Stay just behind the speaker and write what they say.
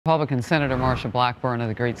Republican Senator Marsha Blackburn of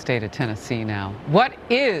the great state of Tennessee now. What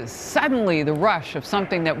is suddenly the rush of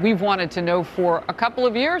something that we've wanted to know for a couple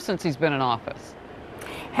of years since he's been in office?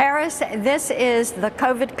 Harris, this is the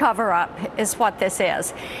COVID cover-up is what this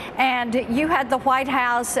is. And you had the White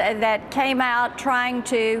House that came out trying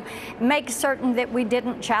to make certain that we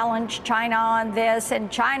didn't challenge China on this. And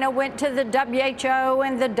China went to the WHO,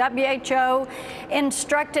 and the WHO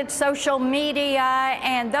instructed social media.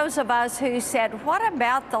 And those of us who said, what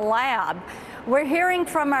about the lab? We're hearing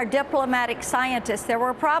from our diplomatic scientists there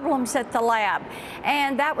were problems at the lab,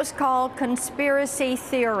 and that was called conspiracy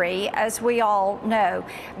theory, as we all know.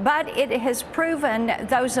 But it has proven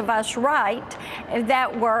those of us right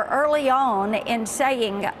that were early on in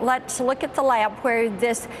saying, let's look at the lab where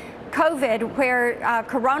this COVID, where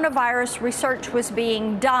coronavirus research was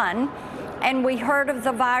being done. And we heard of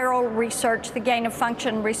the viral research, the gain of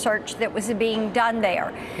function research that was being done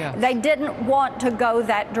there. Yes. They didn't want to go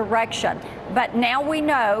that direction. But now we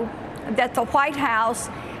know that the White House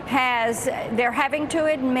they're having to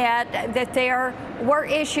admit that there were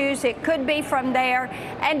issues. It could be from there.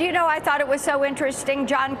 And, you know, I thought it was so interesting.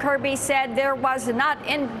 John Kirby said there was not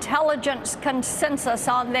intelligence consensus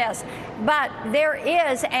on this, but there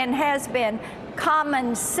is and has been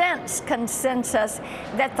common sense consensus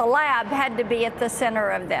that the lab had to be at the center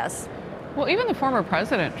of this. Well, even the former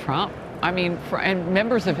President Trump, and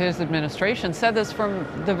members of his administration said this from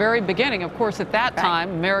the very beginning. Of course, at that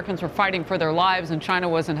time, Americans were fighting for their lives, and China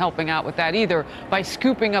wasn't helping out with that either by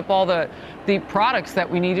scooping up all the products that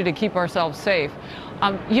we needed to keep ourselves safe.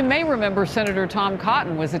 You may remember Senator Tom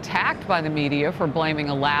Cotton was attacked by the media for blaming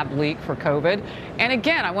a lab leak for COVID. And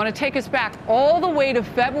again, I want to take us back all the way to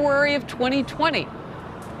February of 2020.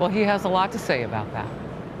 Well, he has a lot to say about that.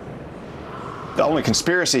 The only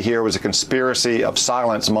conspiracy here was a conspiracy of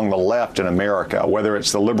silence among the left in America, whether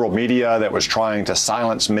it's the liberal media that was trying to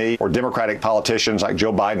silence me, or Democratic politicians like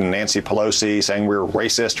Joe Biden and Nancy Pelosi saying we were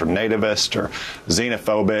racist or nativist or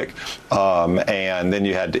xenophobic. And then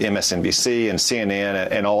you had MSNBC and CNN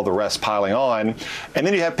and all the rest piling on. And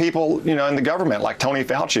then you have people, you know, in the government like Tony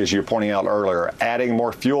Fauci, as you were pointing out earlier, adding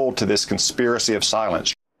more fuel to this conspiracy of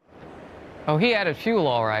silence. Oh, he added fuel,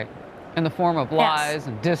 all right, in the form of lies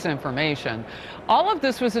and disinformation. All of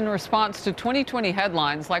this was in response to 2020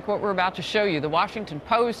 headlines like what we're about to show you. The Washington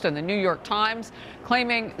Post and the New York Times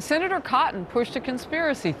claiming Senator Cotton pushed a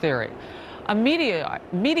conspiracy theory. A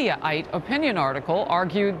Mediaite opinion article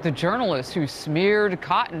argued the journalists who smeared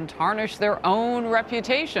Cotton tarnished their own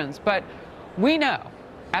reputations. But we know,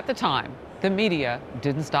 at the time, the media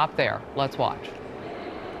didn't stop there. Let's watch.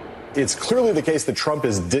 It's clearly the case that Trump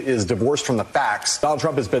is divorced from the facts. Donald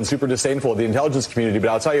Trump has been super disdainful of the intelligence community, but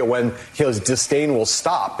I'll tell you when his disdain will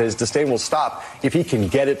stop if he can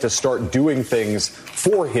get it to start doing things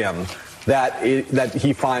for him that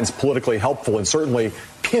he finds politically helpful, and certainly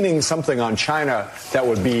pinning something on China that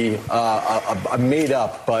would be a made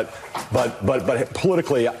up but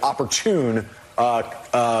politically opportune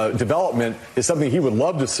development is something he would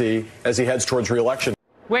love to see as he heads towards re-election.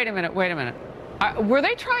 Wait a minute. Were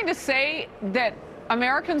they trying to say that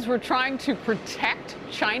Americans were trying to protect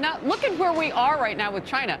China? Look at where we are right now with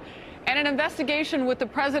China, and an investigation with the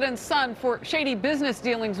president's son for shady business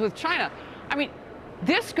dealings with China. I mean,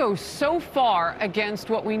 this goes so far against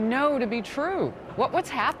what we know to be true. What's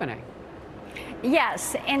happening?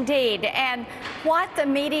 Yes, indeed. And what the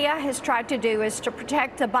media has tried to do is to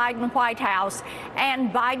protect the Biden White House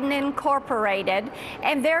and Biden Incorporated,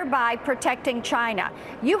 and thereby protecting China.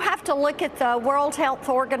 You have to look at the World Health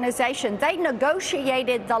Organization. They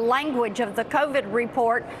negotiated the language of the COVID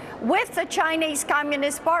report with the Chinese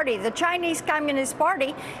Communist Party. The Chinese Communist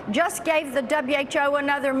Party just gave the WHO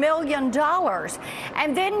another $1 million.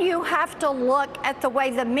 And then you have to look at the way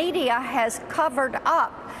the media has covered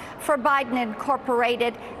up for Biden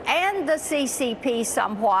Incorporated and the CCP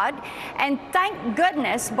somewhat. And thank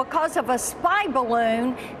goodness, because of a spy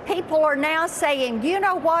balloon, people are now saying, you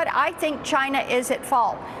know what, I think China is at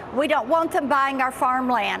fault. We don't want them buying our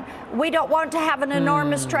farmland. We don't want to have an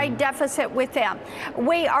enormous trade deficit with them.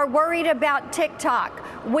 We are worried about TikTok.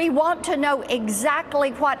 We want to know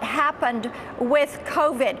exactly what happened with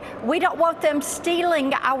COVID. We don't want them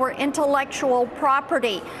stealing our intellectual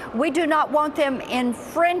property. We do not want them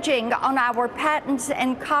infringing on our patents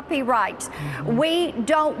and copyrights. We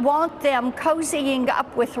don't want them cozying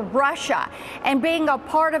up with Russia and being a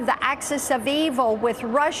part of the axis of evil with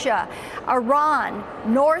Russia, Iran,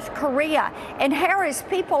 North Korea. And Harris,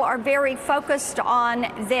 people are very focused on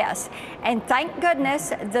this. And thank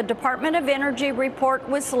goodness the Department of Energy report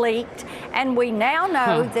was leaked. And we now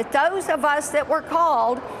know that those of us that were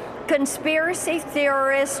called conspiracy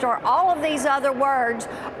theorists or all of these other words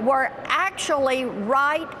were actually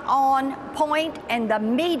right on point, and the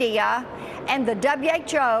media and the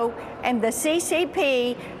WHO and the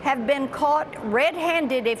CCP have been caught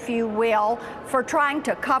red-handed, if you will, for trying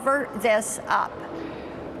to cover this up.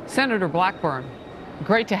 Senator Blackburn,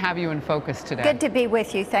 great to have you in focus today. Good to be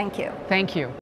with you. Thank you. Thank you.